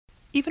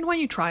Even when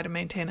you try to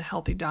maintain a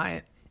healthy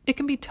diet, it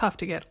can be tough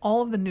to get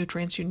all of the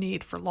nutrients you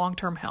need for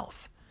long-term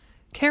health.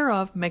 Care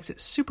of makes it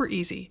super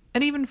easy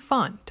and even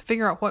fun to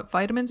figure out what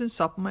vitamins and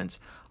supplements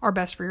are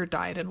best for your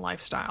diet and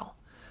lifestyle.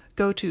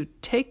 Go to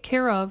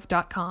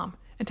takecareof.com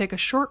and take a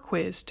short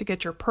quiz to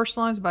get your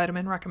personalized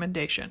vitamin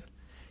recommendation.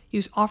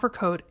 Use offer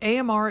code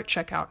AMR at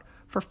checkout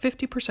for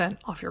 50%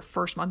 off your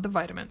first month of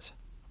vitamins.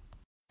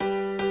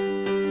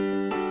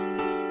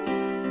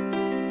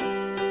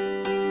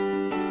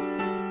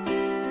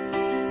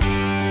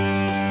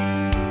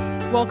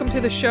 Welcome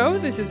to the show.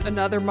 This is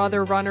Another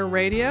Mother Runner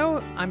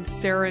Radio. I'm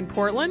Sarah in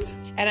Portland.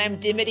 And I'm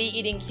Dimity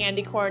eating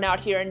candy corn out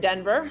here in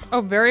Denver.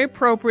 Oh, very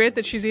appropriate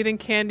that she's eating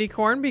candy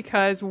corn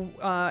because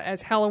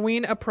as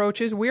Halloween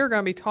approaches, we are going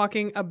to be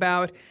talking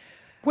about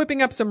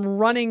whipping up some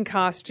running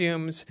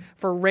costumes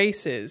for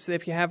races.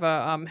 If you have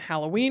a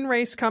Halloween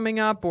race coming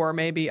up or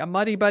maybe a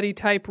Muddy Buddy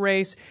type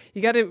race,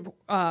 you got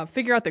to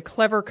figure out the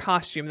clever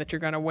costume that you're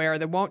going to wear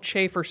that won't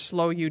chafe or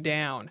slow you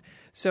down.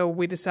 So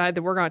we decided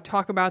that we're going to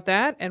talk about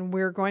that, and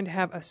we're going to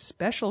have a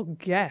special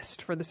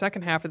guest for the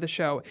second half of the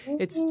show.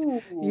 It's,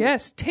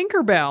 yes,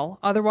 Tinkerbell,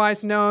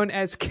 otherwise known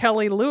as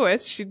Kelly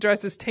Lewis. She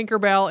dressed as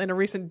Tinkerbell in a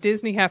recent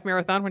Disney half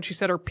marathon when she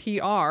set her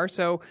PR,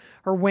 so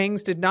her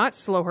wings did not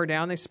slow her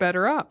down. They sped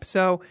her up.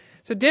 So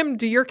Dim,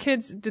 do your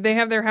kids, do they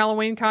have their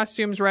Halloween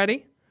costumes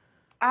ready?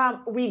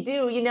 We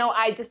do. You know,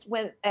 I just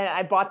went and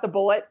I bought the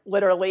bullet,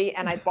 literally,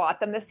 and I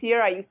bought them this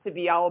year. I used to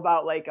be all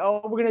about like,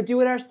 oh, we're going to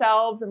do it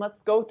ourselves and let's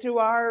go through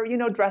our,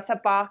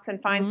 dress-up box and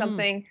find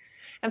something.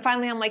 And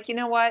finally, I'm like, you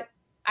know what?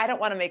 I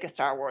don't want to make a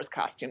Star Wars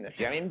costume this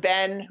year. I mean,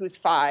 Ben, who's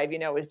 5,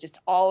 is just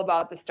all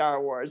about the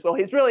Star Wars. Well,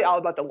 he's really all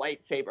about the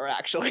lightsaber,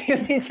 actually.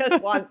 He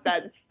just wants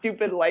that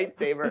stupid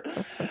lightsaber.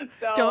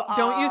 So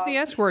Don't use the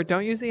S word.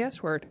 Don't use the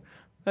S word.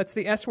 That's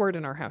the S word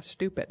in our house.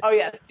 Stupid. Oh,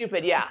 yeah.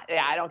 Stupid. Yeah.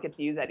 Yeah. I don't get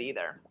to use that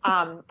either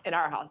in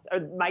our house. Or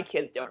my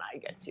kids don't. I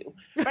get to.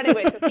 But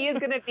anyway, so he is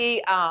going to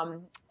be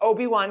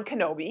Obi-Wan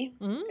Kenobi.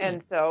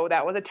 And so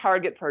that was a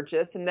Target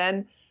purchase. And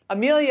then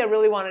Amelia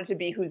really wanted to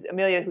be, who's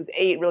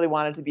 8, really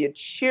wanted to be a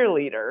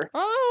cheerleader.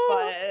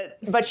 Oh.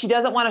 But she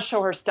doesn't want to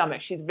show her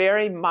stomach. She's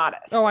very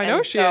modest. Oh, I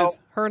know she is.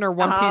 Her in her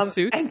one-piece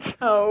suits.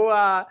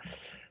 And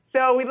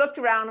so we looked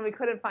around and we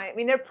couldn't find. I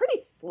mean, they're pretty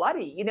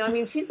slutty.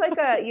 She's like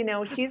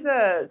she's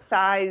a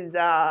size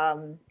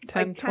 10,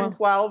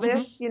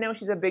 12-ish.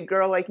 She's a big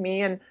girl like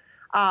me, and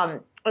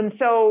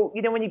so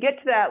when you get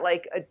to that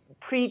like a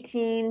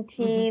preteen,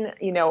 teen,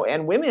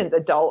 and women's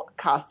adult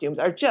costumes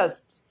are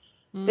just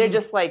they're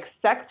just like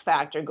sex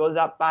factor goes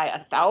up by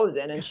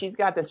 1,000, and she's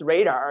got this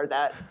radar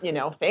that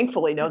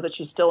thankfully knows that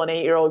she's still an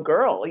 8-year-old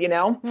girl.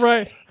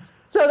 Right.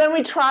 So then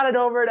we trotted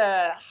over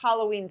to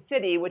Halloween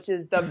City, which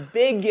is the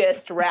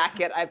biggest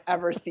racket I've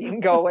ever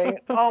seen going.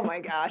 Oh my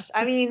gosh.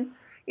 I mean,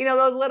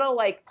 those little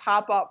like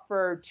pop up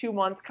for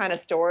 2-month kind of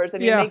stores. I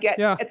mean,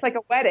 it's like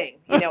a wedding,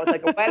 it's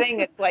like a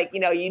wedding. It's like,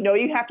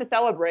 you have to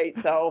celebrate.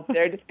 So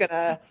they're just going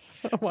to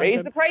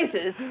raise the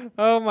prices.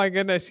 Oh my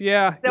goodness.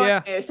 Yeah.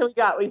 Anyway, so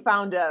we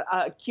found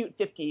a cute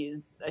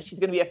 50s. She's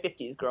going to be a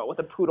 50s girl with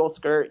a poodle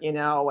skirt, and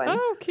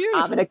oh, cute.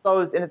 And it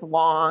goes and it's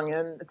long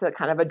and it's a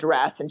kind of a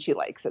dress and she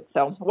likes it.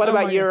 So what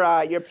about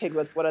your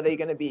piglets? What are they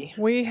going to be?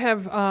 We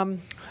have,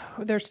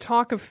 there's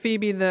talk of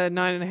Phoebe, the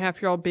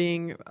 9.5-year-old,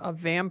 being a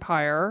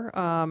vampire.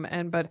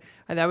 But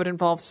that would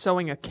involve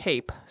sewing a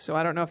cape. So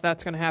I don't know if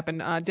that's going to happen.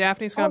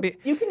 Daphne's going to be.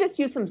 You can just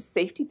use some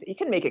safety. You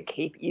can make a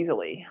cape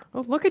easily.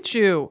 Oh, look at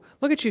you!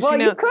 Look at you! Well,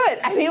 you could.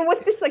 I mean,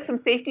 with just like some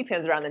safety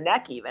pins around the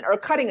neck, even, or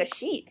cutting a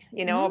sheet.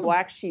 A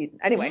black sheet.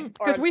 Anyway,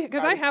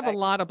 because I have a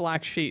lot of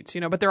black sheets.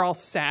 But they're all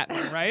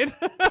satin, right?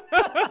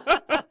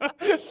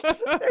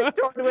 They're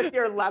torn with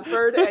your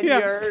leopard and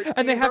your.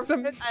 And they have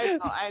some.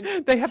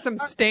 They have some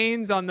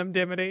stains on them,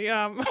 Dimity.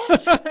 I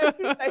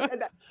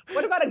said that.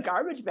 What about a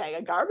garbage bag?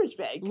 A garbage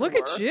bag. Look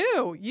at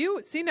you!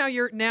 You see now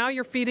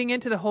you're feeding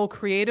into the whole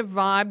creative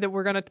vibe that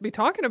we're going to be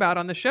talking about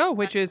on the show,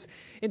 which is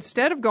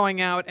instead of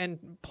going out and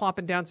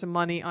plopping down some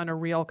money on a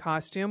real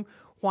costume,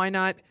 why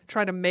not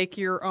try to make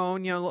your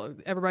own?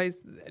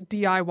 Everybody's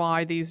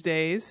DIY these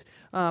days.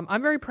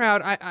 I'm very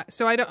proud. I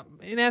don't.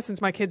 In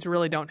essence, my kids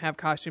really don't have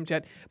costumes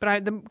yet.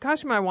 But the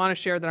costume I want to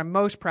share that I'm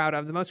most proud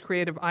of, the most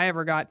creative I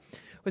ever got,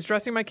 was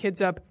dressing my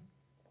kids up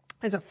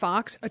as a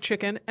fox, a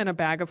chicken, and a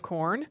bag of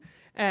corn.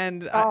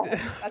 And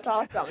that's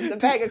awesome. The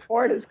bag of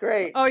corn is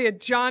great. Oh yeah,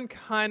 John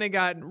kind of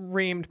got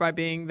reamed by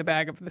being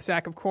the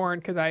sack of corn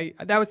because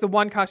that was the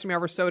one costume I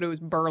ever sewed. It was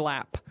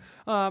burlap.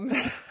 Well,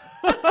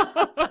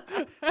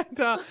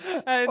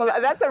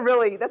 that's a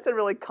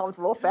really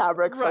comfortable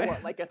fabric for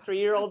what, like a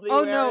 3-year-old.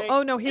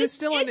 Oh no, he was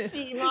still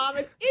itchy, Mom,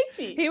 it's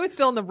itchy. He was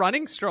still in the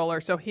running stroller,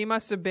 so he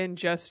must have been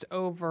just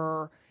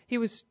over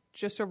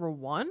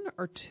 1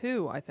 or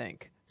 2, I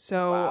think.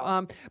 So,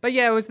 wow. But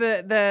yeah, it was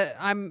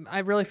I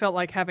really felt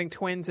like having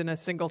twins in a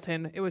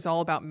singleton. It was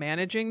all about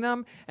managing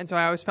them. And so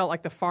I always felt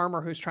like the farmer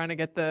who's trying to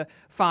get the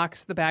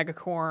fox the bag of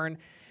corn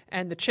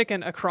and the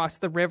chicken across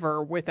the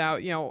river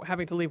without,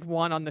 having to leave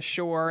one on the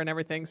shore and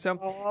everything. So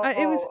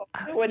it was...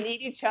 They wouldn't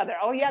eat each other.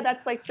 Oh, yeah,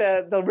 that's like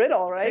the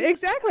riddle, right?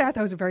 Exactly. I thought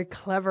it was a very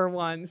clever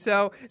one.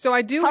 So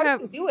I do How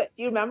did you do it?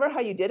 Do you remember how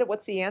you did it?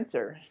 What's the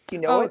answer? Do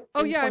you know it?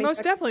 Oh, yeah, I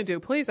most definitely do.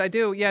 Please, I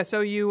do. Yeah,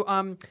 so you...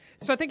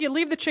 So I think you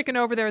leave the chicken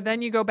over there,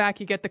 then you go back,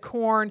 you get the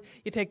corn,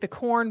 you take the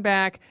corn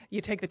back, you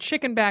take the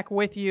chicken back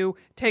with you,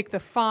 take the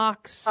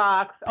fox,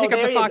 pick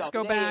up the fox,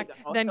 go back,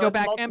 then go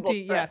back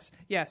empty. Trips.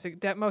 Yes,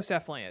 it most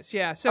definitely is.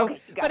 Yeah. So, okay,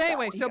 but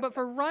anyway, but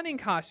for running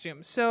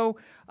costumes, so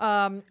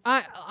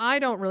I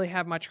don't really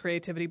have much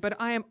creativity,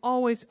 but I am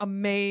always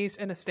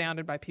amazed and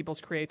astounded by people's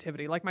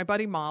creativity. Like my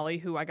buddy Molly,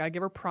 who I gotta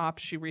give her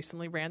props. She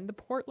recently ran the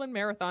Portland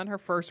Marathon, her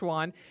first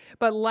one,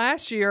 but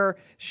last year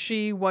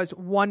she was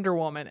Wonder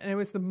Woman, and it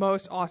was the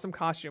most awesome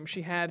costume.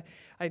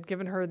 I'd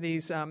given her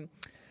these arm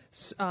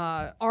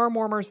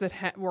warmers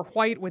that were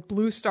white with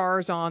blue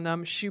stars on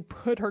them. She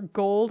put her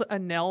gold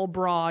Anel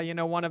bra,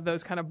 one of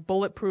those kind of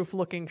bulletproof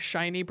looking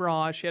shiny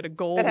bras. She had a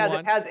gold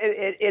one.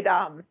 It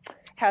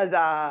has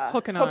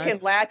hook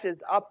and latches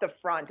up the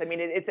front. I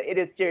mean, it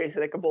is seriously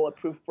like a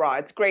bulletproof bra.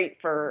 It's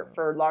great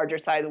for larger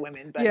size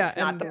women, but it's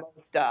not the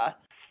most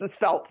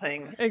svelte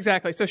thing.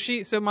 Exactly. So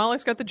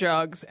Molly's got the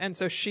jugs, and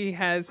so she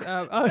has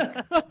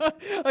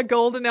a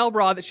golden Anel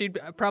bra that she'd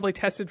probably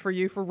tested for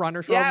you for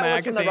Runner's World magazine. Yeah,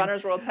 it was from the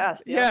Runner's World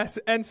test. Yeah. Yes,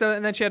 and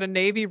then she had a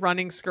navy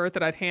running skirt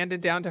that I'd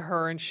handed down to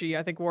her, and she,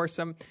 I think, wore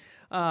some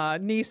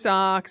knee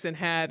socks and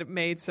had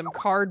made some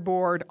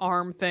cardboard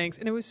arm things,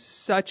 and it was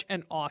such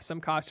an awesome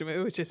costume.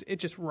 It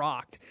just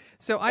rocked.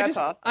 So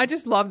I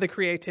just love the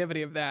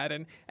creativity of that,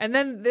 and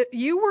then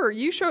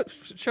you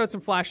showed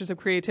some flashes of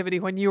creativity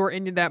when you were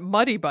in that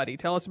Muddy Buddy.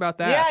 Tell us about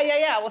that.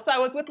 Yeah. Well, so I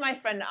was with my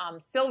friend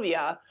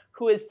Sylvia,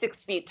 who is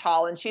 6 feet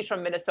tall, and she's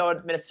from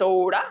Minnesota,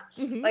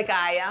 mm-hmm. like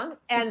I am.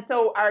 And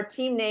so our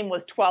team name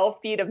was 12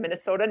 Feet of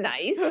Minnesota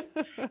Nice.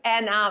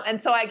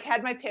 and so I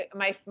had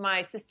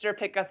my sister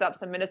pick us up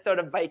some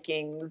Minnesota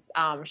Vikings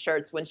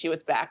shirts when she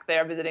was back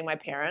there visiting my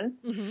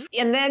parents. Mm-hmm.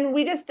 And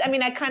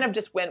then I kind of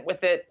just went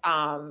with it.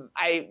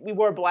 We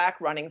wore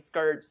black running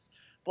skirts,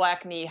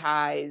 black knee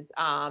highs.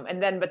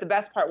 But the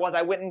best part was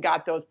I went and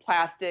got those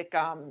plastic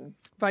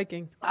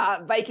Viking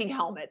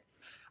helmets.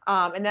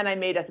 And then I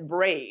made us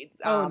braids.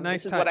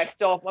 Nice touch. This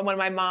is when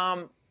my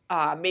mom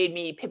made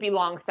me Pippi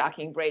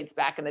Longstocking braids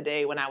back in the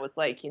day when I was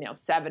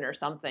 7 or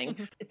something.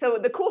 Mm-hmm. So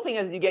the cool thing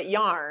is you get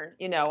yarn,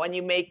 and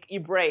you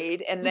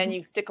braid, and then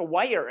you stick a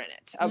wire in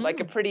it,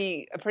 like a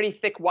pretty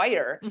thick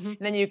wire. Mm-hmm.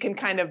 And then you can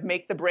kind of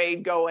make the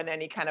braid go in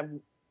any kind of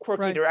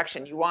quirky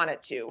direction you want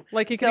it to.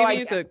 Like you could even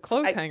use a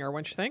clothes hanger,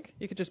 wouldn't you think?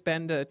 You could just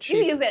bend a cheap...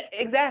 You use it,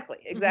 exactly.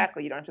 Mm-hmm.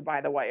 You don't have to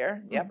buy the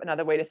wire. Mm-hmm. Yep,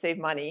 another way to save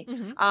money.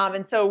 Mm-hmm.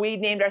 And so we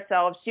named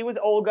ourselves, she was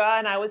Olga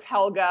and I was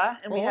Helga,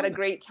 and we had a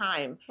great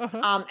time.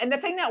 Uh-huh. And the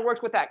thing that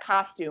worked with that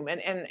costume,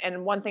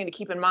 and one thing to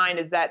keep in mind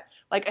is that,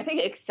 I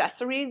think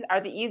accessories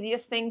are the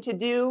easiest thing to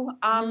do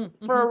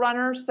for a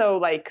runner. So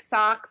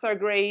socks are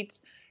great,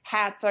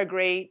 hats are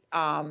great,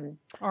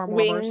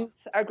 wings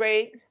are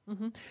great.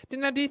 Mm-hmm.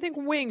 Do you think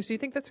wings,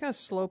 that's going to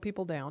slow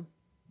people down?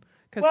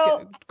 Because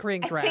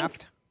creating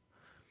draft?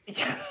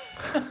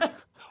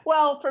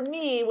 Well, for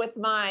me, with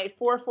my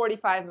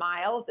 445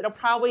 miles, it'll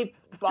probably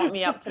bump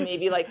me up to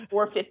maybe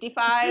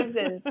 455s.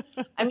 And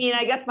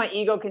I guess my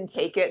ego can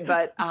take it.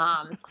 But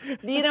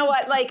you know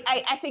what?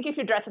 I think if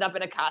you're dressing up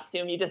in a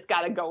costume, you just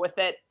got to go with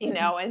it,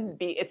 and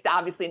it's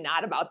obviously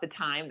not about the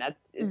time that's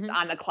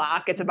on the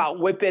clock. It's about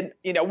whooping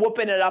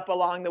it up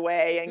along the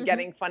way and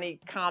getting funny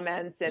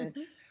comments and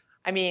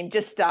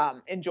just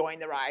enjoying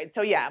the ride.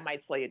 So yeah, it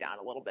might slow you down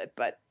a little bit,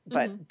 but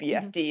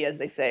BFD, as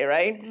they say,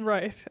 right?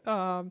 Right.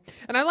 And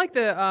I like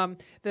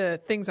the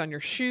things on your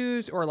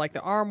shoes, or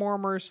the arm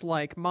warmers,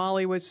 like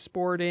Molly was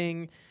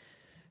sporting.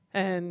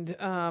 And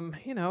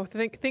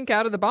think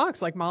out of the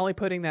box, like Molly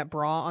putting that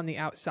bra on the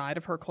outside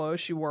of her clothes.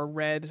 She wore a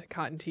red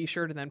cotton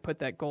T-shirt and then put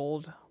that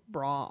gold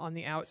bra on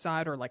the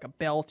outside, or like a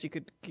belt. You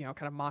could, kind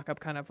of mock up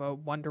kind of a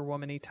Wonder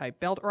Woman-y type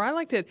belt. Or I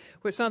liked it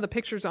with some of the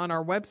pictures on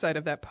our website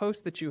of that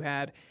post that you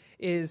had.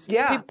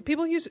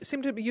 People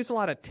seem to use a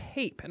lot of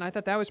tape, and I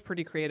thought that was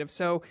pretty creative.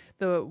 So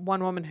the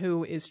one woman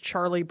who is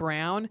Charlie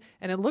Brown,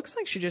 and it looks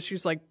like she just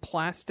used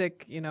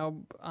plastic,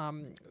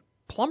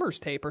 plumber's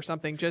tape or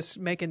something, just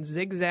making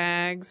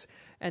zigzags,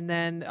 and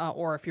then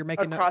or if you're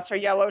making across her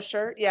yellow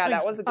shirt,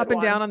 that was a good up and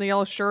down on the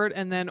yellow shirt,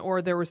 and then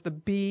or there was the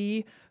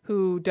bee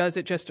who does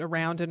it just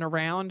around and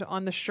around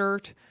on the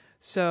shirt.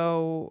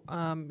 So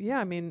I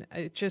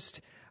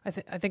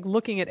think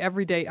looking at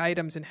everyday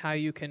items and how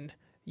you can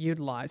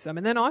utilize them.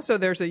 And then also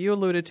you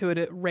alluded to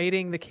it,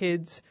 rating the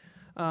kids'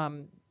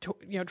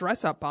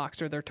 dress up box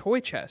or their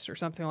toy chest or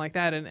something like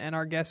that. And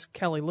our guest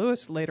Kelly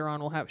Lewis later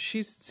on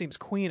she seems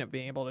queen of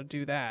being able to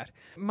do that.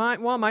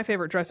 My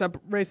favorite dress up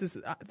races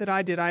that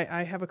I did,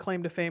 I have a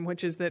claim to fame,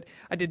 which is that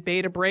I did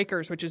Beta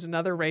Breakers, which is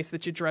another race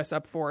that you dress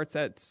up for. It's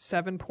at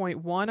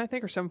 7.1, I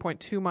think, or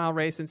 7.2 mile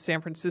race in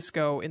San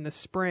Francisco in the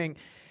spring.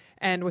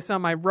 And with some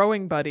of my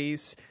rowing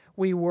buddies,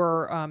 we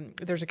were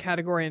there's a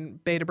category in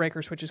Beta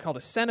Breakers which is called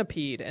a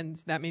centipede, and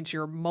that means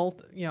you're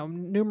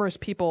numerous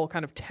people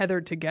kind of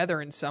tethered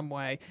together in some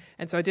way.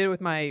 And so I did it with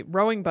my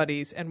rowing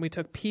buddies, and we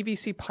took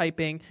PVC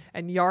piping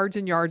and yards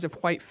of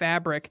white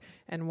fabric,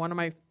 and one of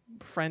my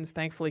friends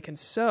thankfully can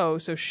sew,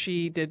 so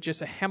she did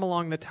just a hem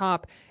along the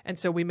top, and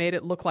so we made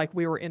it look like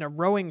we were in a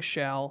rowing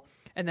shell.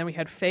 And then we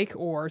had fake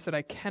oars that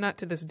I cannot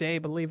to this day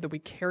believe that we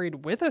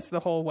carried with us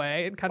the whole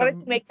way. What did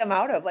you make them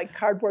out of? Like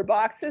cardboard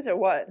boxes or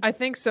what? I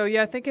think so.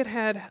 Yeah, I think it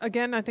had,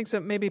 again, I think so,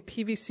 maybe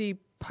PVC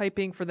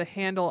piping for the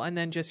handle and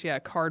then just,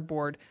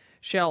 cardboard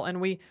shell. And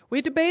we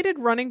debated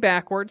running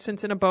backwards,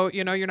 since in a boat,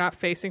 you're not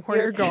facing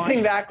where you're going.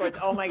 Running backwards.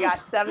 Oh my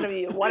gosh, 7 of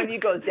you. One of you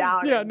goes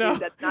down. Yeah, no.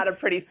 That's not a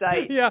pretty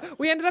sight. Yeah,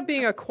 we ended up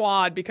being a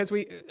quad because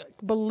we,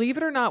 believe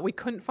it or not, we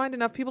couldn't find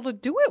enough people to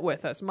do it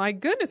with us. My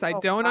goodness, I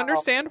don't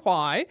understand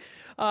why.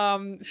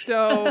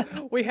 So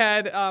we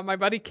had my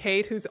buddy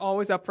Kate, who's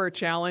always up for a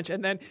challenge,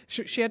 and then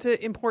she had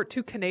to import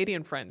 2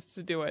 Canadian friends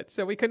to do it.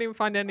 So we couldn't even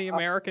find any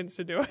Americans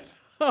to do it.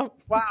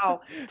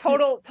 Wow.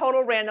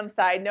 Total random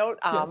side note.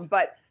 Yes.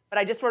 But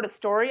I just wrote a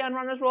story on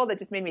Runner's World that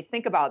just made me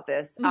think about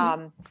this.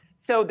 Mm-hmm.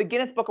 So the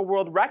Guinness Book of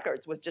World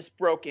Records was just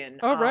broken.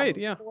 Oh, right,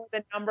 yeah. For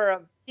the number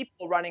of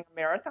people running a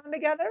marathon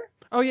together.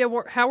 Oh, yeah.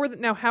 How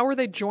were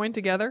they joined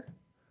together?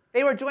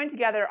 They were joined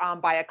together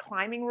by a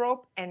climbing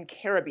rope and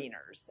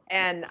carabiners,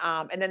 and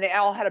then they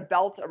all had a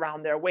belt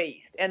around their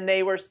waist, and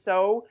they were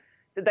so.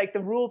 Like the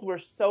rules were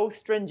so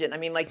stringent. I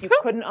mean, like you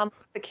couldn't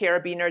unlock the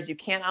carabiners, you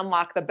can't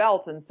unlock the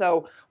belts. And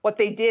so what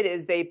they did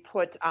is they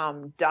put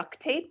duct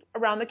tape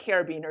around the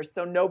carabiners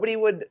so nobody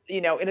would,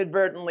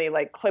 inadvertently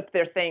like clip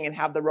their thing and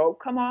have the rope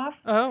come off.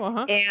 Oh,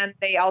 uh-huh. And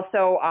they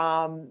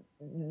also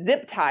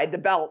zip tied the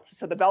belts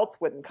so the belts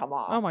wouldn't come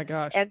off. Oh my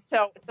gosh. And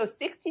so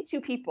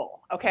 62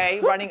 people, okay,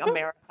 running a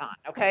marathon,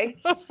 okay?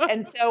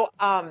 And so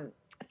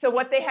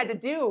what they had to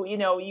do,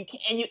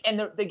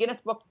 the Guinness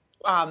Book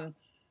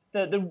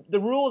The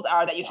rules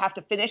are that you have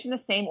to finish in the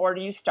same order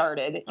you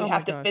started. You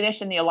have to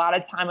finish in the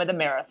allotted time of the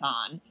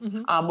marathon,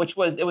 mm-hmm.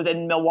 It was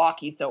in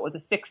Milwaukee, so it was a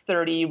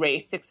 6:30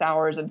 race, 6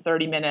 hours and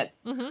 30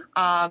 minutes,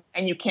 mm-hmm.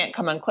 And you can't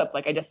come unclipped,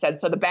 like I just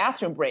said. So the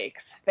bathroom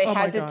breaks, they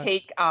had to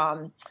take.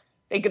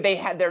 They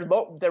had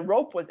their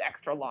rope was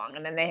extra long,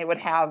 and then they would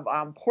have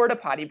porta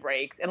potty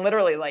breaks, and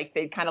literally like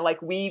they'd kind of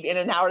like weave in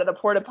and out of the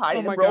porta potty.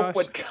 Oh the rope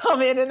would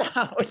come in and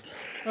out.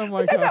 Oh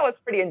my gosh, that was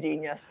pretty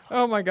ingenious.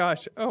 Oh my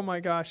gosh.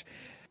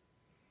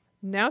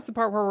 Now's the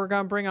part where we're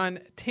going to bring on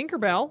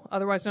Tinkerbell,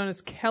 otherwise known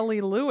as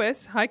Kelly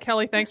Lewis. Hi,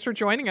 Kelly. Thanks for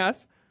joining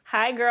us.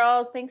 Hi,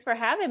 girls. Thanks for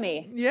having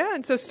me. Yeah,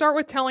 and so start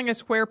with telling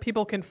us where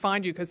people can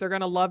find you, because they're going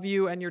to love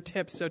you and your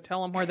tips, so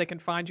tell them where they can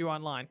find you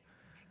online.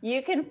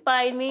 You can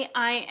find me.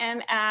 I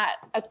am at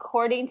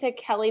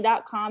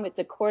accordingtokelly.com. It's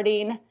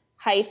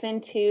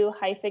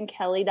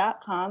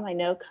according-to-kelly.com. I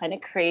know, kind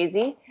of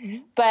crazy.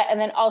 Mm-hmm.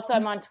 And then also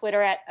I'm on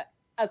Twitter at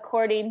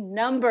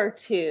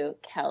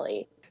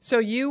according2Kelly. So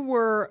you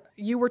were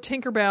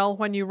Tinkerbell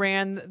when you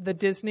ran the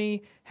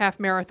Disney half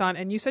marathon,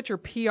 and you set your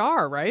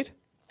PR, right?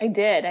 I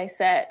did.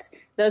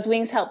 Those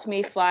wings helped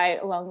me fly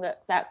along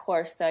that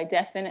course, so I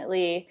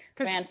definitely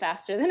ran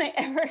faster than I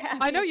ever have.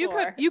 I know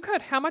before. You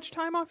cut how much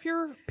time off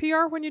your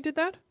PR when you did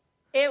that?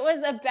 It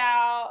was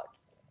about,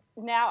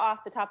 now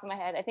off the top of my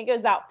head, I think it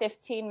was about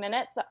 15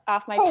 minutes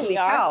off my Holy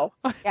PR. Cow.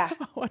 Yeah.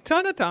 A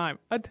ton of time.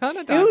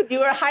 Dude, you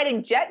were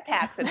hiding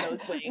jetpacks in those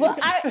wings. Well,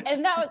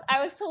 I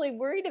was totally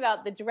worried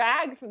about the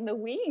drag from the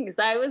wings.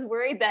 I was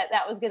worried that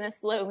was going to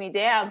slow me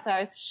down, so I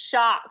was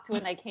shocked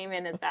when I came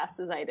in as fast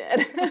as I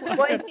did.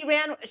 Well, and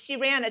she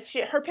ran,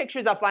 her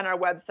picture's up on our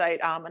website,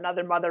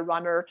 another mother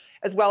runner,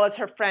 as well as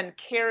her friend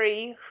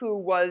Carrie, who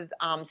was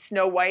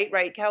Snow White,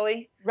 right,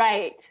 Kelly?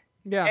 Right.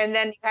 Yeah. And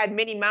then you had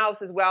Minnie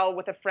Mouse as well,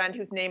 with a friend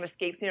whose name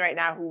escapes me right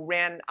now, who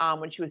ran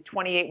when she was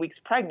 28 weeks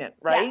pregnant,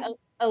 right? Yeah,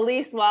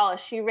 Elise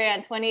Wallace. She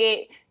ran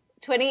 28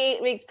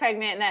 weeks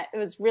pregnant, and it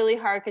was really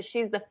hard because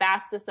she's the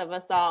fastest of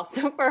us all.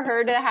 So for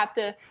her to have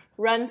to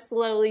run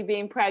slowly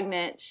being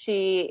pregnant,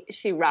 she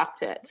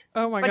rocked it.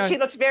 Oh my gosh. But she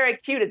looked very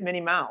cute as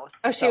Minnie Mouse.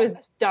 Oh, she was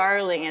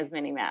darling as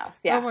Minnie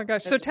Mouse. Yeah. Oh my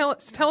gosh. So tell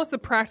us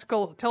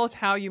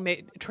how you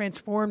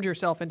transformed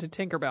yourself into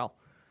Tinkerbell.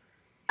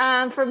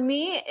 For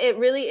me, it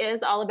really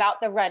is all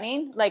about the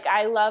running. Like,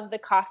 I love the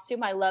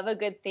costume. I love a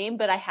good theme,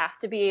 but I have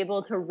to be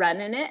able to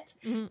run in it.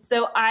 Mm-hmm.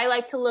 So I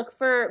like to look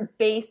for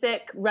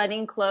basic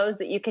running clothes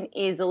that you can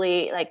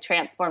easily like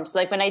transform. So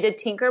like when I did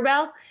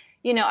Tinkerbell,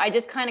 I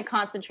just kind of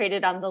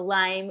concentrated on the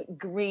lime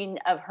green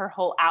of her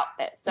whole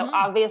outfit. So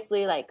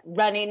obviously like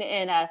running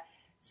in a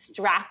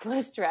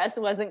strapless dress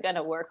wasn't going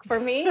to work for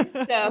me.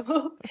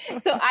 So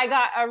I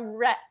got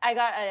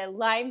a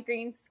lime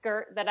green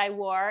skirt that I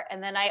wore.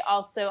 And then I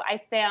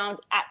found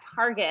at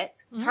Target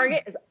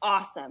is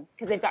awesome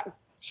because they've got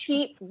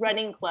cheap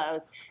running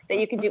clothes that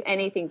you can do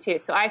anything to.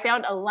 So I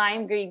found a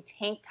lime green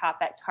tank top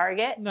at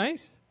Target.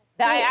 Nice.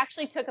 That I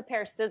actually took a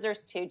pair of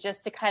scissors to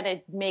just to kind of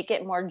make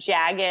it more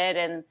jagged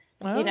and,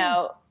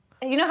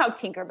 you know how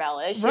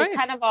Tinkerbell is. She's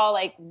kind of all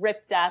like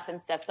ripped up and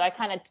stuff. So I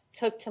kind of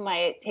took to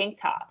my tank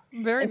top.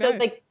 Very nice. So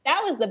like that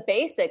was the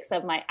basics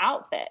of my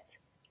outfit.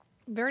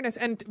 Very nice.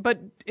 But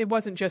it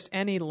wasn't just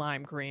any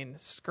lime green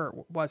skirt,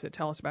 was it?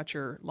 Tell us about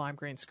your lime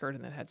green skirt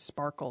and that had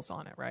sparkles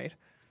on it, right?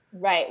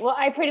 Right. Well,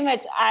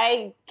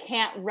 I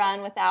can't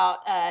run without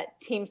a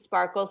Team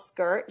Sparkle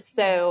skirt.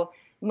 So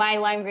my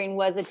lime green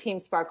was a Team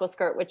Sparkle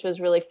skirt, which was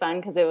really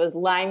fun because it was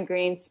lime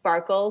green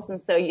sparkles.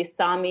 And so you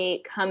saw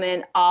me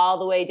coming all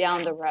the way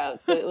down the road.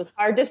 So it was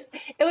hard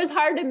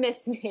to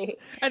miss me.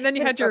 And then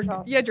you had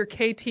your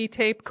KT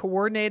tape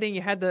coordinating.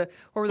 You had what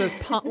were those,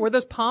 were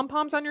those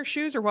pom-poms on your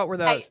shoes or what were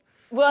those?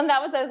 Well, and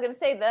that was, I was going to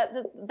say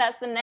that's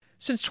the next.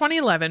 Since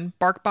 2011,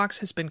 BarkBox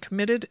has been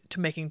committed to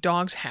making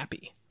dogs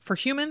happy. For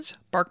humans,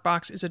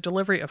 BarkBox is a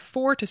delivery of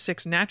 4 to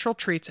 6 natural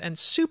treats and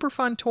super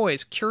fun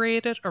toys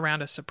curated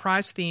around a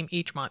surprise theme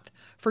each month.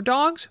 For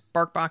dogs,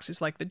 BarkBox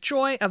is like the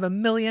joy of a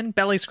million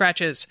belly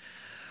scratches.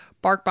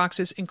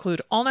 BarkBoxes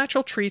include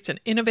all-natural treats and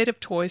innovative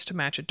toys to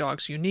match a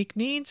dog's unique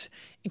needs,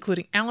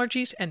 including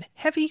allergies and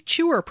heavy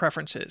chewer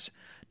preferences.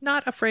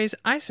 Not a phrase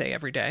I say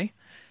every day.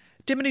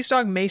 Dimity's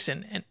dog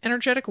Mason, an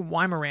energetic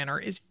Weimaraner,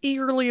 is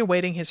eagerly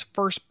awaiting his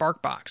first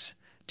BarkBox.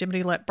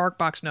 Dimity let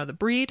BarkBox know the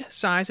breed,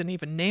 size, and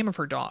even name of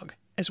her dog,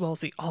 as well as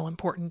the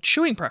all-important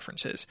chewing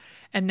preferences.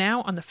 And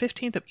now, on the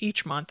 15th of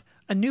each month,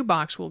 a new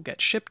box will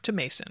get shipped to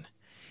Mason.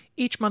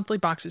 Each monthly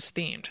box is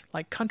themed,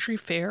 like Country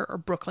Fair or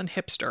Brooklyn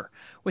Hipster,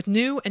 with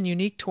new and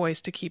unique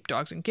toys to keep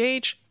dogs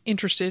engaged,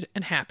 interested,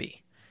 and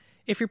happy.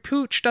 If your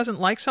pooch doesn't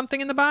like something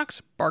in the box,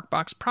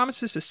 BarkBox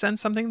promises to send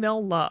something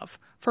they'll love,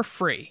 for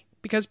free,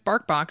 because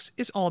BarkBox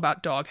is all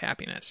about dog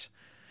happiness.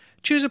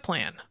 Choose a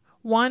plan.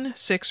 1,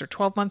 6, or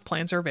 12-month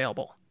plans are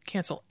available.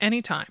 Cancel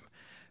anytime.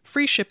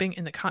 Free shipping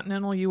in the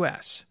continental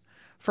U.S.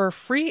 For a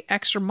free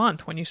extra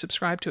month when you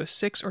subscribe to a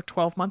 6 or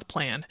 12-month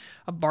plan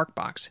of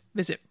BarkBox,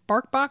 visit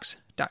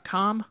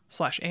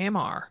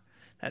barkbox.com/AMR.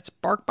 That's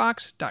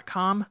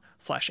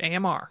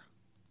barkbox.com/AMR.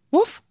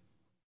 Woof!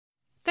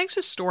 Thanks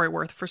to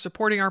Storyworth for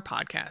supporting our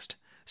podcast.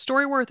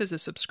 Storyworth is a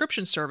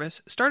subscription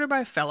service started by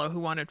a fellow who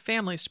wanted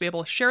families to be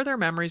able to share their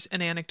memories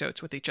and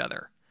anecdotes with each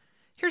other.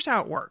 Here's how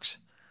it works.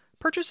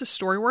 Purchase a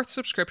Storyworth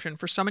subscription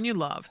for someone you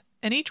love,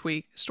 and each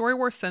week,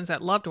 Storyworth sends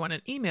that loved one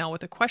an email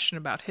with a question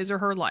about his or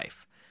her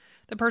life.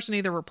 The person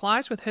either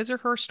replies with his or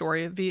her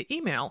story via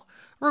email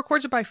or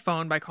records it by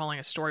phone by calling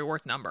a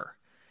Storyworth number.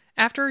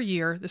 After a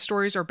year, the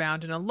stories are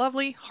bound in a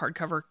lovely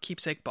hardcover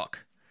keepsake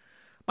book.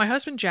 My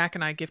husband Jack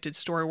and I gifted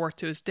Storyworth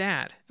to his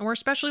dad, and we're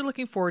especially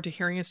looking forward to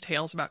hearing his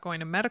tales about going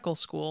to medical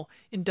school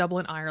in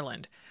Dublin,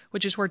 Ireland,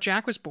 which is where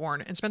Jack was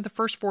born and spent the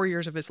first 4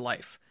 years of his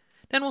life.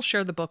 Then we'll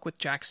share the book with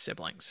Jack's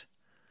siblings.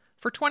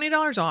 For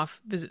 $20 off,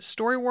 visit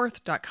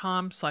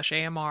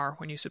storyworth.com/AMR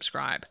when you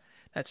subscribe.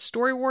 That's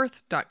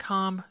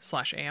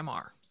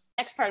storyworth.com/AMR.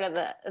 Next part of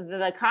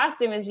the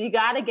costume is you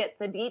got to get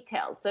the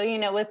details. So,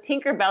 with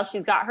Tinkerbell,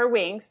 she's got her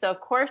wings. So, of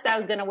course, I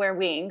was going to wear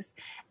wings.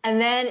 And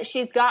then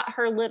she's got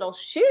her little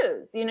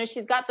shoes.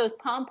 She's got those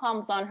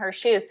pom-poms on her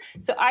shoes.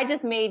 So I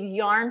just made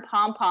yarn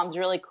pom-poms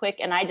really quick,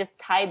 and I just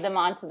tied them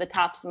onto the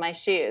tops of my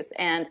shoes.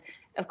 And,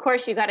 of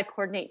course, you got to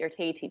coordinate your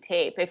KT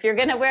tape. If you're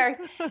going to wear...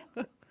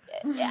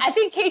 I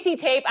think KT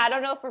tape, I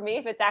don't know for me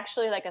if it's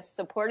actually like a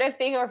supportive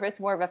thing or if it's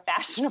more of a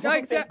fashionable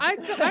thing.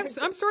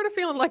 I'm sort of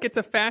feeling like it's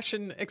a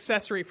fashion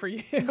accessory for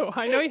you.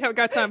 I know you have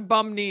got some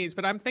bum knees,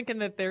 but I'm thinking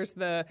that there's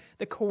the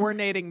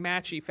coordinating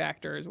matchy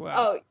factor as well.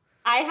 Oh,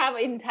 I have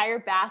an entire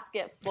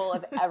basket full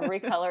of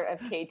every color of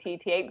KT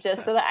tape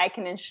just so that I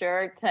can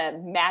ensure to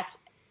match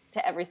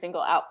to every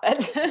single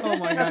outfit. Oh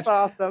my gosh. That's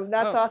awesome.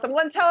 That's awesome.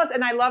 Well, tell us,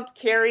 and I loved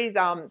Carrie's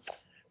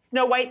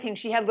Snow White thing.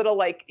 She had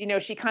little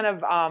she kind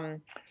of...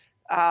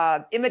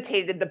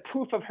 imitated the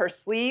poof of her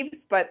sleeves,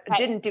 but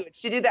didn't do it. Did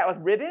she do that with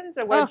ribbons,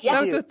 or what?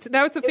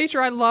 That was the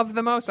feature I loved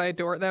the most. I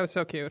adore it. That was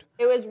so cute.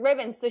 It was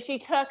ribbons. So she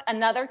took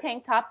another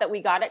tank top that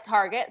we got at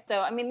Target.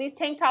 So these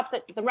tank tops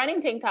the running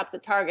tank tops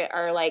at Target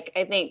are like,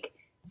 I think,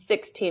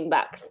 $16.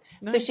 Nice.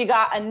 So she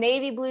got a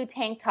navy blue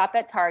tank top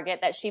at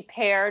Target that she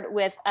paired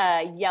with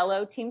a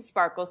yellow Team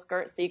Sparkle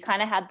skirt. So you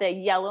kind of had the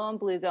yellow and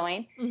blue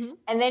going. Mm-hmm.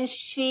 And then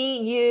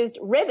she used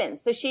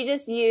ribbons. So she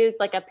just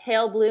used like a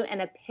pale blue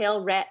and a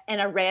pale red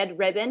and a red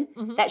ribbon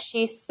that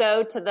she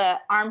sewed to the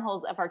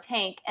armholes of her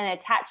tank and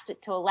attached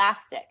it to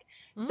elastic.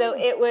 So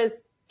it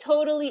was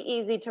totally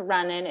easy to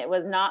run in. It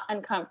was not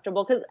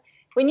uncomfortable because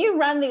when you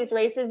run these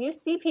races, you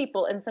see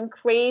people in some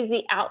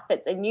crazy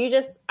outfits, and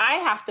I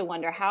have to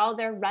wonder how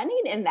they're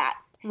running in that.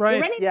 Right.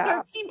 You're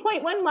running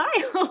 13.1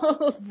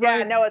 miles.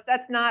 Yeah, no,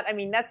 that's not,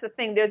 that's the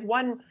thing. There's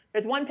one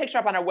picture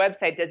up on our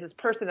website. There's this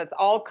person that's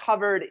all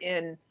covered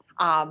in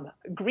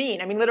green.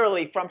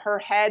 Literally from her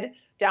head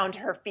down to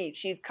her feet.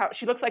 She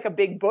looks like a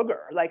big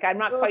booger. Like, I'm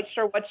not quite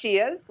sure what she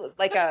is.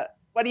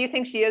 What do you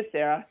think she is,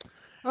 Sarah?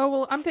 Oh,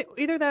 well, I'm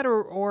either that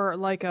or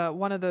like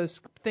one of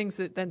those things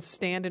that then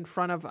stand in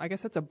front of, I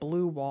guess that's a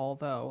blue wall,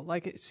 though.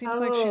 Like, it seems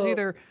like she's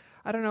either,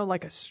 I don't know,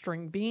 like a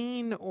string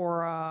bean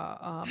or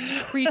a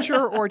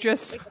creature or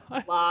just...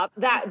 Blob.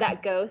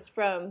 That ghost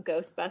from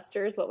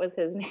Ghostbusters, what was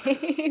his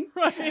name?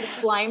 Right.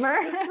 Slimer.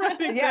 Right,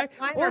 exactly. Yeah,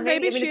 Slimer, or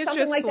maybe she is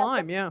just like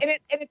slime, that. yeah.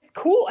 And it's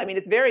cool.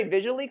 It's very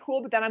visually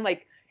cool, but then I'm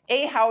like,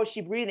 A, how is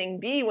she breathing?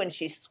 B, when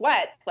she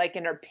sweats, like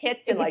in her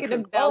pits and like her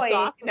belly,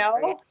 you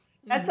know,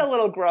 that's a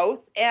little gross.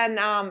 And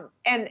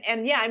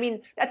yeah, I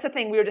mean, that's the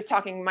thing. We were just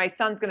talking, my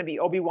son's going to be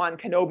Obi-Wan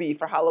Kenobi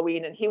for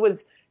Halloween, and he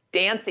was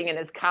dancing in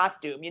his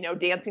costume, you know,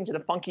 dancing to the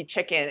Funky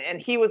Chicken.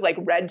 And he was like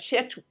red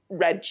cheeked.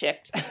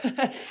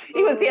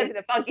 He was dancing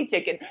to Funky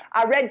Chicken,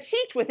 red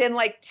cheeked within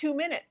like 2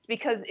 minutes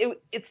because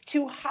it's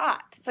too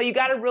hot. So you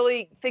got to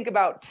really think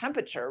about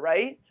temperature,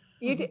 right?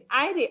 You do.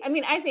 I do. I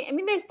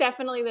mean, there's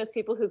definitely those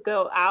people who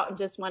go out and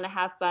just want to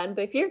have fun.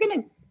 But if you're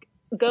going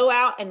to go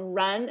out and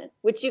run,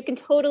 which you can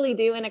totally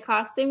do in a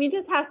costume, you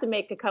just have to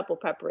make a couple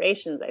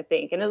preparations, I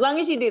think. And as long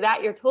as you do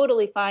that, you're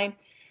totally fine,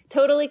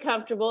 totally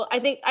comfortable. I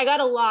think I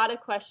got a lot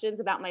of questions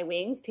about my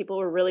wings. People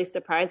were really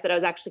surprised that I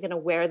was actually going to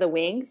wear the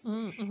wings.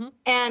 Mm-hmm.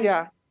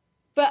 And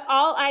but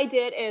all I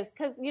did is,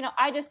 because, you know,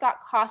 I just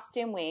got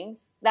costume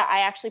wings that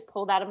I actually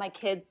pulled out of my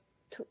kids'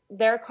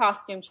 their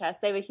costume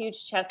chest. They have a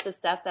huge chest of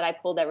stuff that I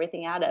pulled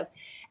everything out of.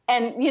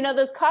 And, you know,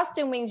 those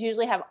costume wings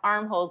usually have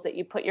armholes that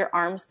you put your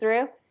arms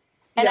through.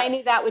 And I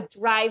knew that would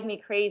drive me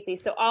crazy.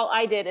 So all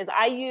I did is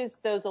I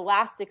used those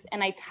elastics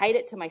and I tied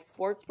it to my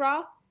sports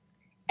bra.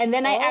 And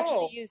then I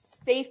actually used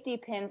safety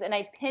pins and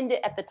I pinned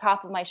it at the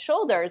top of my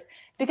shoulders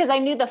because I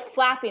knew the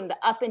flapping, the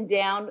up and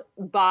down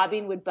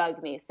bobbing would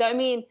bug me. So, I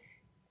mean,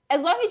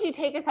 as long as you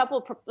take a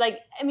couple,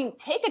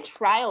 take a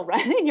trial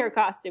run in your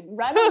costume,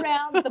 run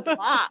around the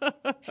block,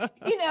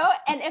 you know,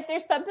 and if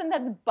there's something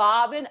that's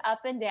bobbing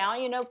up and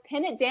down, you know,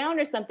 pin it down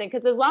or something.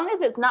 Because as long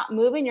as it's not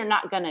moving, you're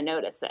not going to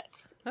notice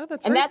it. Oh,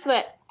 that's and that's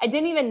what I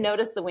didn't even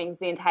notice the wings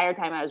the entire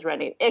time I was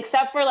running,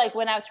 except for like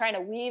when I was trying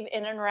to weave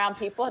in and around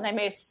people and I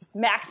may have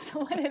smacked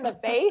someone in the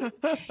face.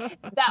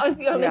 That was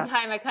the only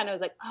time I kind of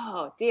was like,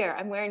 oh dear,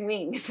 I'm wearing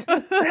wings.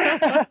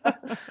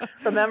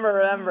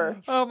 Remember.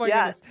 Oh my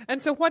goodness.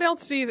 And so what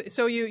else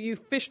you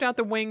fished out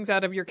the wings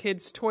out of your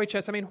kids' toy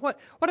chest. I mean, what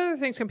other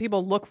things can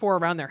people look for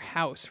around their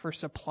house for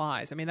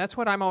supplies? I mean, that's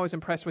what I'm always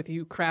impressed with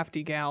you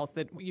crafty gals,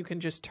 that you can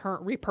just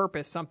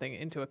repurpose something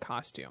into a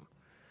costume.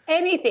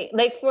 Anything.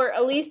 Like for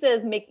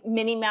Elisa's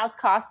Minnie Mouse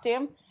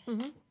costume,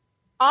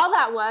 all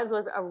that was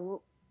a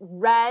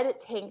red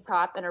tank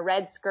top and a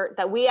red skirt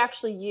that we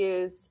actually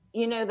used,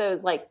 you know,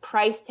 those like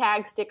price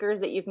tag stickers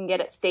that you can get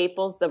at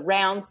Staples, the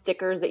round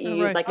stickers that you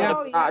use like at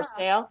a garage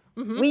sale.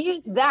 We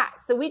used that.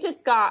 So we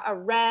just got a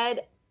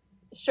red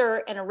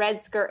shirt and a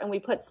red skirt and we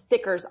put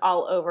stickers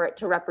all over it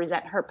to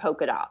represent her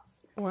polka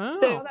dots. Wow.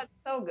 So that's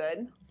so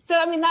good.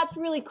 So, I mean, that's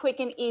really quick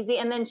and easy.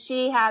 And then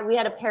we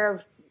had a pair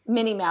of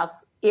Minnie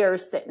Mouse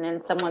ears sitting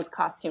in someone's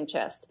costume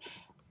chest.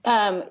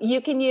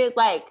 You can use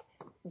like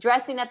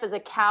dressing up as a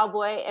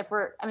cowboy. If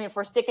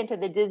we're sticking to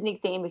the Disney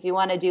theme, if you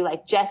want to do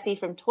like Jessie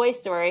from Toy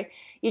Story,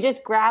 you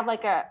just grab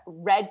like a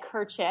red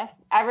kerchief.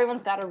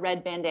 Everyone's got a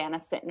red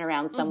bandana sitting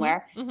around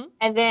somewhere.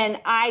 And then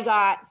I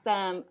got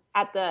some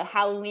at the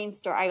Halloween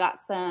store. I got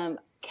some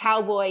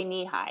cowboy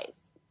knee highs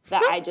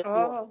that I just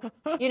wore,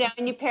 you know,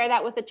 and you pair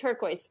that with a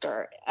turquoise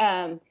skirt.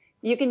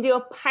 You can do a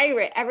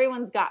pirate.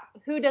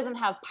 Who doesn't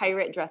have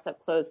pirate dress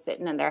up clothes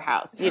sitting in their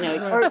house? You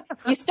know, or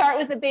you start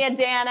with a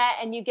bandana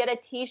and you get a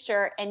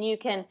t-shirt and you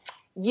can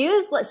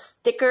use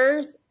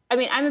stickers. I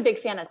mean, I'm a big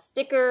fan of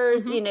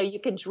stickers. You know, you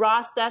can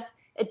draw stuff.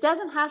 It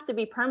doesn't have to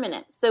be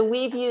permanent. So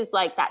we've used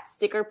like that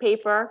sticker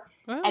paper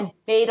and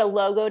made a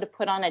logo to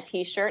put on a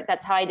t-shirt.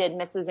 That's how I did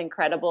Mrs.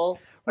 Incredible.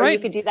 Or you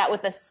could do that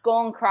with a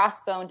skull and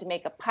crossbone to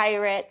make a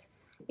pirate.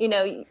 You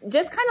know,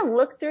 just kind of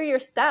look through your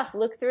stuff,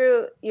 look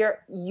through your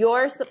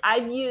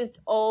I've used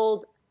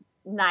old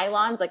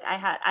nylons. Like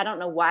I don't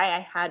know why I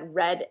had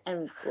red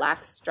and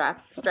black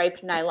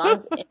striped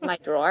nylons in my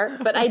drawer,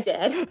 but I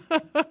did.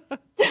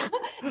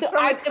 So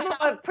from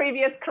a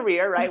previous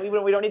career, right?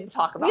 We don't need to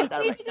talk about that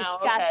right now.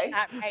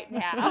 That right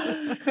now.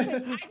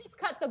 I just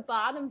cut the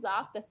bottoms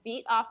off, the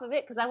feet off of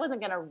it, because I wasn't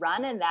going to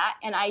run in that,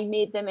 and I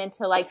made them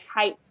into like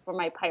tights for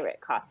my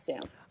pirate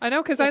costume. I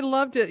know, because I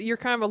loved it. You're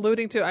kind of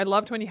alluding to, I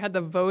loved when you had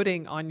the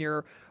voting on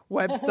your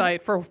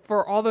website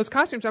for all those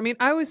costumes. I mean,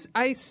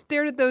 I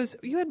stared at those.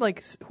 You had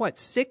like,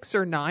 6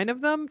 or 9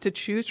 of them to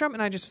choose from.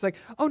 And I just was like,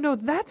 oh no,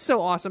 that's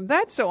so awesome.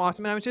 That's so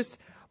awesome. And I was just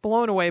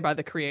blown away by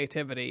the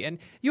creativity. And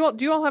do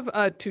you all have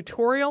a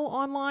tutorial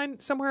online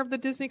somewhere of the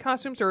Disney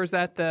costumes, or is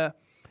that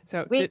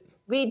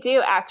we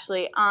do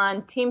actually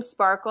on Team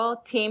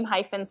Sparkle,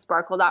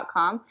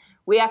 team-sparkle.com.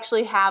 We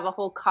actually have a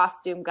whole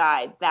costume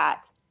guide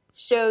that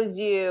shows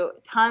you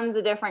tons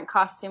of different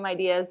costume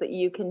ideas that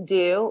you can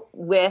do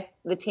with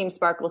the Team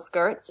Sparkle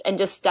skirts and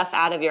just stuff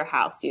out of your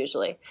house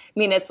usually. I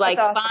mean, it's like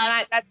awesome.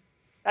 fun.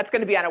 That's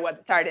going to be on our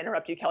website. Sorry to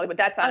interrupt you, Kelly, but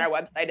that's on our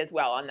website as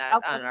well on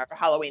our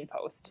Halloween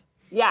post.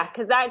 Yeah,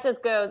 because that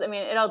just goes, I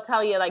mean, it'll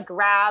tell you like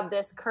grab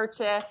this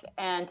kerchief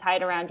and tie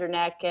it around your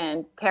neck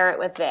and pair it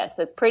with this.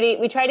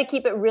 We try to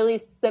keep it really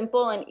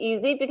simple and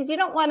easy because you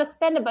don't want to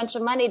spend a bunch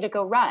of money to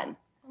go run.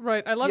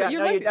 Right, I love it.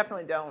 You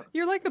definitely don't.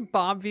 You're like the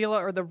Bob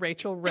Vila or the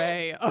Rachel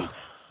Ray of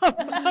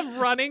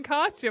running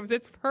costumes.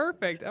 It's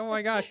perfect. Oh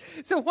my gosh!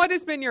 So, what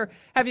has been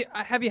have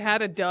you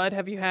had a dud?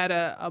 Have you had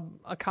a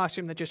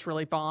costume that just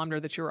really bombed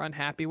or that you were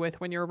unhappy with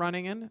when you were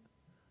running in?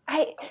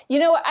 I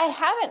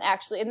haven't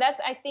actually. And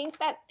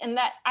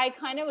I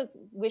kind of was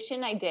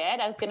wishing I did.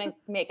 I was going to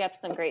make up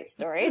some great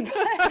story. But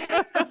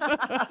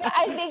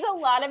I think a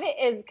lot of it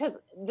is because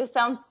this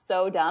sounds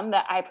so dumb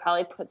that I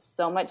probably put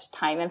so much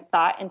time and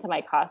thought into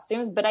my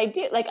costumes, but I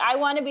do. Like, I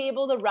want to be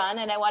able to run,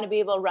 and I want to be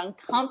able to run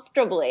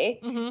comfortably.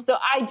 Mm-hmm. So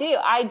I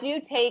do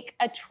take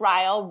a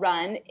trial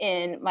run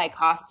in my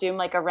costume,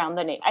 like around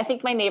I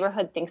think my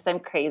neighborhood thinks I'm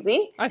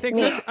crazy. I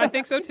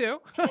think so too.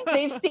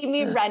 They've seen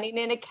me running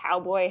in a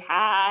cowboy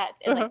hat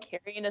and like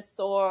carrying a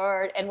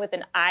sword and with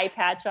an eye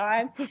patch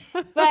on.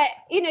 But,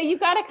 you've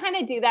got to kind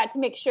of do that to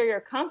make sure you're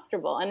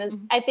comfortable.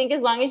 And I think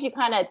as long as you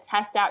kind of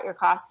test out your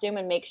costume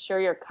and make sure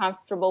you're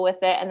comfortable with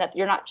it and that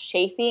you're not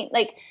chafing,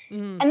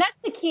 and that's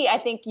the key. I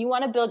think you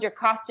want to build your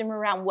costume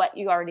around what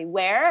you already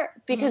wear,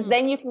 because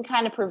then you can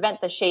kind of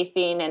prevent the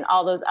chafing and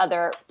all those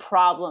other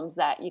problems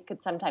that you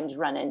could sometimes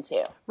run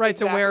into. Right.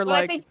 So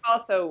I think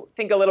also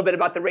think a little bit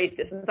about the race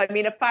distance. I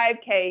mean, a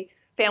 5K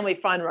family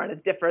fun run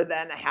is different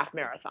than a half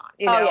marathon,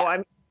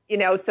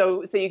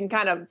 so you can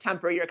kind of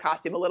temper your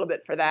costume a little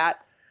bit for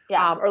that.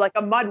 Yeah. Or like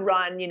a mud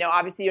run,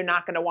 obviously you're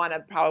not going to want to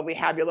probably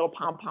have your little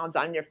pom-poms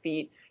on your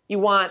feet.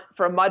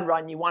 For a mud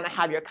run, you want to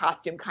have your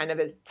costume kind of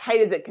as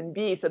tight as it can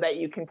be so that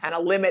you can kind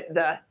of limit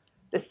the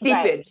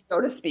seepage, so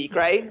to speak,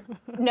 right?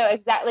 No,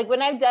 exactly. Like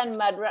when I've done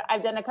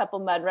I've done a couple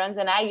mud runs,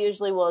 and I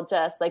usually will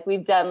just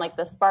we've done like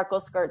the sparkle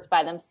skirts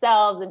by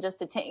themselves, and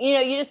just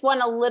you just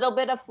want a little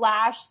bit of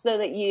flash so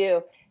that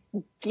you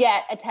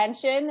get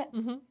attention,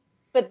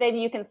 but then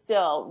you can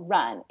still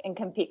run and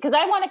compete. Because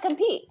I want to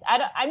compete.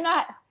 I'm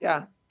not.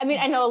 Yeah. I mean,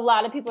 I know a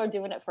lot of people are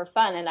doing it for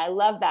fun, and I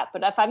love that.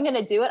 But if I'm going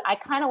to do it, I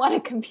kind of want to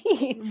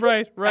compete.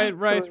 Right.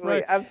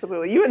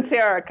 Absolutely. You and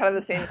Sarah are kind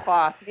of the same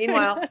cloth.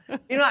 Meanwhile,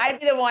 I'd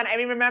be the one. I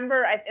mean,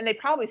 remember, and they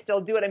probably still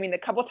do it. I mean, the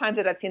couple times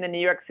that I've seen the New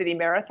York City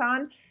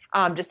Marathon,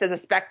 just as a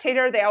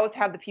spectator, they always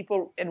have the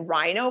people in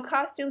rhino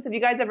costumes. Have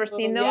you guys ever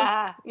seen those?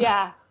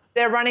 Yeah.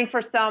 They're running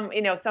for some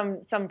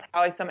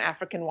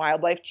African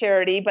wildlife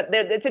charity, but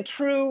it's a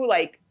true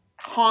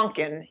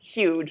honking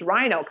huge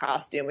rhino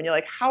costume, and you're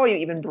like, how are you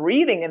even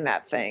breathing in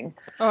that thing?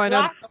 Oh, I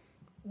know.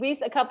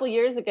 A couple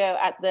years ago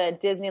at the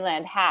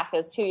Disneyland half, it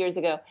was 2 years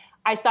ago,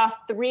 I saw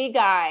 3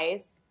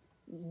 guys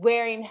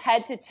wearing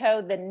head to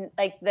toe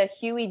the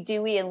Huey,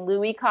 Dewey, and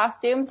Louie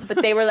costumes,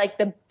 but they were like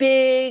the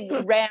big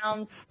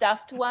round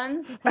stuffed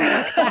ones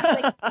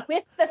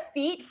with the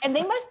feet, and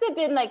they must have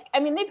been they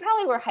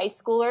probably were high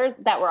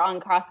schoolers that were on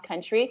cross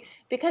country,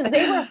 because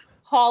they were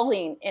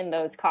hauling in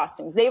those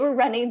costumes. They were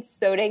running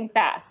so dang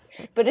fast,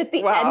 but at the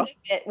end of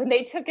it, when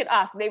they took it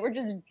off, they were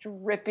just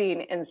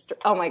dripping in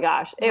oh my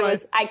gosh, it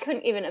was, I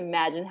couldn't even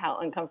imagine how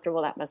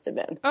uncomfortable that must have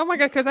been. Oh my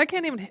god, because I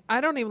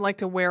don't even like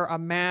to wear a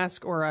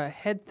mask or a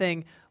head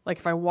thing. Like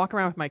if I walk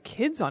around with my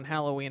kids on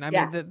Halloween, I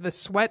mean the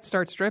sweat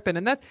starts dripping,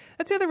 and that's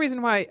the other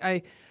reason why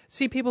I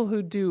see people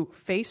who do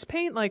face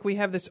paint. Like we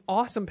have this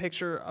awesome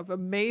picture of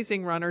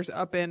amazing runners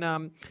up in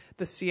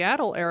the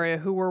Seattle area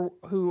who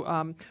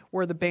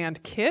were the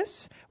band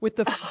Kiss with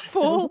the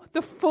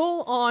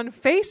full on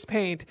face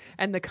paint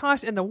and the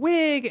costume and the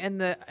wig and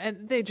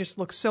they just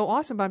look so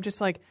awesome. But I'm just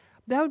like,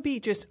 that would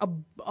be just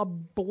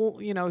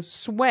a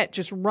sweat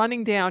just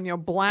running down,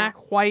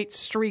 black, white,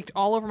 streaked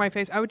all over my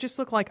face. I would just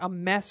look like a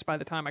mess by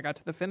the time I got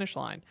to the finish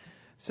line.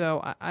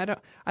 So I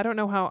don't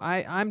know how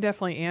I'm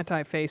definitely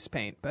anti face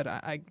paint, but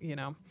I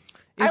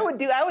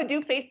would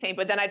do face paint,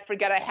 but then I'd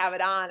forget I have it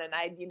on, and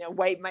I'd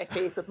wipe my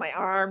face with my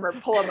arm or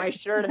pull up my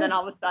shirt, and then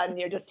all of a sudden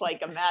you're just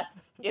like a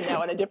mess, in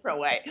a different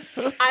way.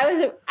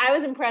 I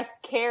was impressed,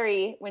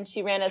 Carrie, when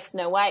she ran as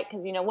Snow White,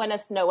 because one of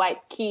Snow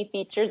White's key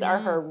features are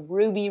her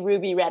ruby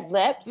red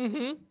lips.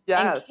 Mm-hmm.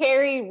 Yes. And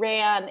Carrie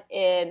ran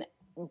in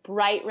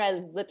bright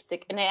red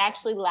lipstick, and it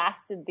actually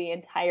lasted the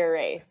entire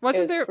race.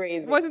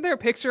 Crazy. Wasn't there a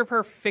picture of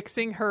her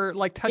fixing her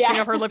touching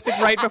up her lipstick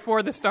right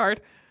before the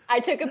start? I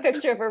took a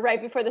picture of her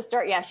right before the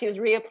start. Yeah, she was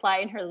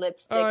reapplying her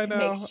lipstick to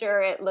make sure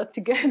it looked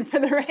good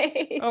for the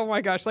race. Oh my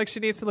gosh, she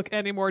needs to look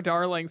any more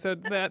darling. So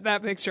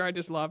that picture, I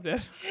just loved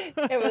it.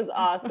 It was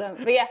awesome.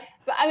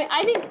 But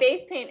I think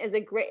face paint is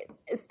a great,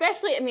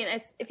 especially,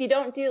 if you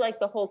don't do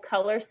the whole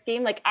color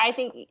scheme, I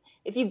think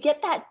if you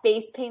get that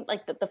face paint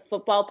that the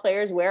football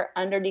players wear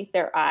underneath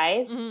their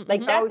eyes,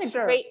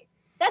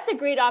 that's a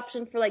great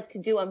option for to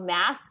do a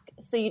mask,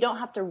 so you don't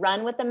have to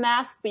run with a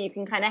mask, but you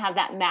can kind of have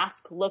that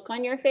mask look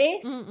on your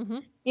face,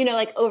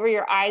 over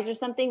your eyes or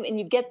something, and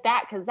you get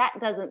that because that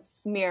doesn't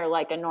smear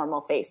like a normal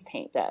face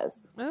paint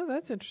does. Oh,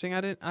 that's interesting.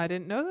 I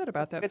didn't know that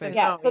about that face.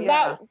 Yeah, so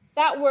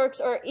that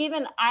works. Or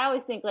even I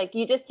always think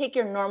you just take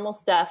your normal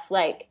stuff.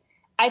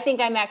 I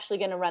think I'm actually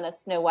going to run a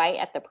Snow White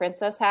at the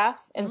princess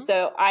half, and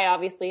so I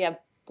obviously have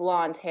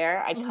blonde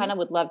hair. I kind of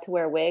would love to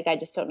wear a wig. I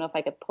just don't know if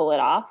I could pull it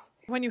off.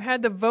 When you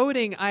had the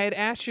voting, I had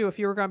asked you if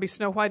you were going to be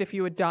Snow White, if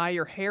you would dye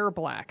your hair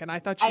black, and I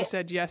thought you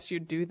said yes,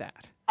 you'd do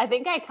that. I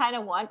think I kind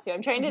of want to.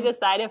 I'm trying to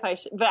decide if I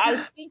should. But I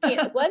was thinking,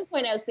 at one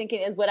point I was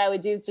thinking is what I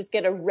would do is just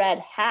get a red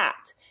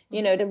hat,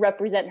 to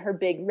represent her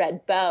big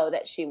red bow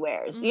that she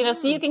wears.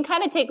 So you can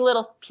kind of take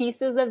little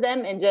pieces of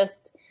them and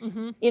just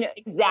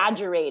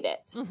exaggerate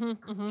it.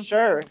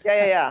 Sure.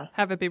 Yeah.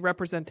 Have it be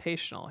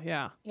representational.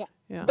 Yeah.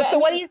 But so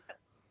what do you,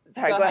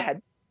 sorry, go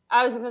ahead.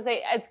 I was going to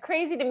say, it's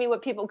crazy to me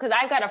what people, because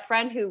I've got a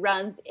friend who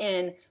runs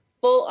in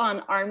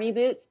full-on army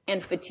boots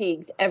and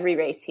fatigues every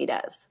race he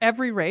does.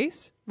 Every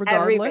race?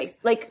 Regardless? Every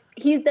race. Like,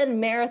 he's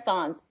done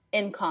marathons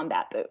in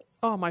combat boots.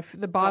 Oh,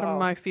 the bottom of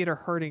my feet are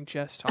hurting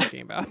just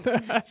talking about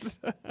that.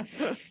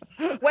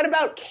 What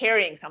about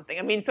carrying something?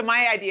 I mean, so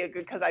my idea,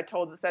 because I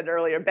said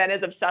earlier, Ben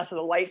is obsessed with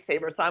a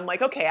lightsaber. So I'm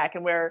like, okay, I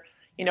can wear,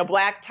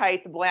 black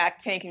tights, a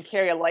black tank, and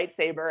carry a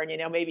lightsaber, and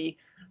maybe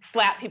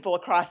slap people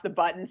across the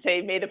butt and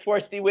say, "May the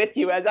force be with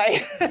you," as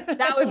I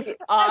that would be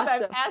awesome.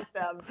 As I pass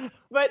them.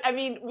 But I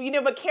mean,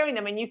 but carrying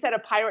them, and you said a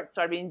pirate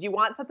sword. I mean, do you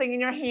want something in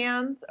your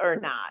hands or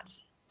not?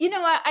 You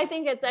know what? I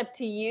think it's up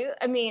to you.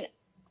 I mean,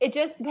 it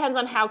just depends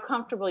on how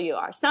comfortable you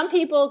are. Some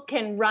people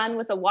can run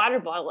with a water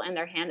bottle in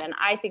their hand, and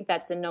I think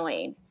that's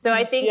annoying. So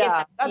I think it's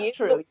up to you.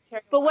 True.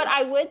 But what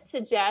I would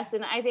suggest,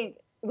 and I think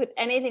with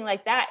anything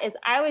like that, is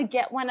I would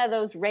get one of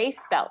those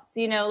race belts,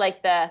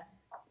 like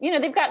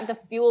they've got the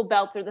fuel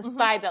belts or the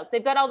spy belts.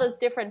 They've got all those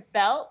different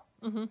belts.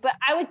 But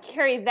I would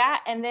carry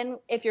that, and then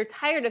if you're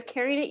tired of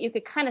carrying it, you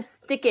could kind of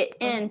stick it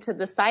into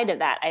the side of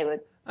that. I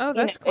would. Oh,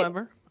 that's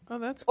clever.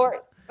 That's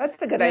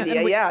a good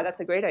idea. That's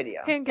a great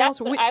idea.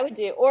 That's what I would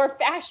do. Or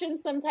fashion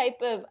some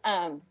type of,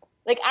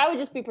 I would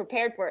just be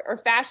prepared for it. Or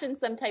fashion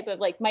some type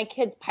of, my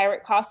kids'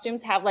 pirate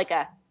costumes have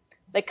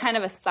kind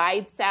of a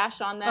side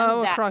sash on them.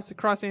 Oh,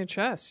 across their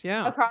chest,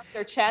 yeah. Across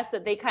their chest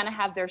that they kind of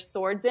have their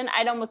swords in.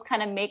 I'd almost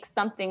kind of make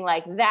something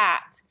like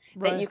that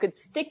you could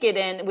stick it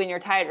in when you're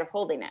tired of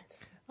holding it.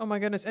 Oh my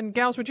goodness. And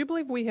gals, would you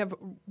believe we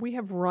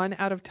have run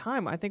out of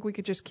time? I think we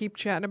could just keep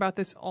chatting about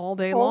this all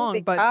day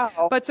long.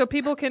 But so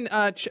people can,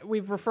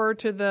 we've referred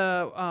to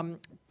the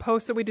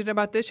post that we did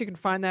about this. You can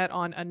find that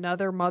on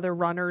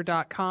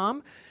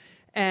anothermotherrunner.com.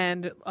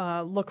 And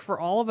look for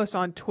all of us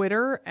on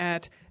Twitter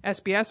at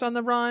SBS on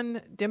the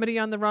Run, Dimity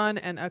on the Run,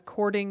 and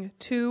According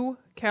to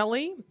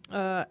Kelly.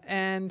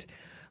 And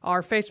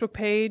our Facebook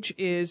page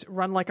is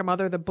Run Like a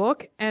Mother, the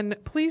book. And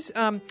please,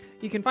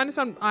 you can find us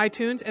on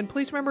iTunes. And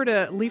please remember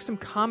to leave some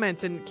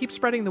comments and keep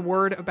spreading the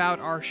word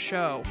about our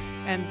show.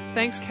 And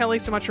thanks, Kelly,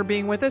 so much for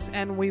being with us.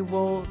 And we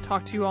will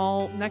talk to you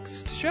all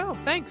next show.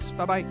 Thanks.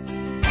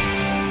 Bye-bye.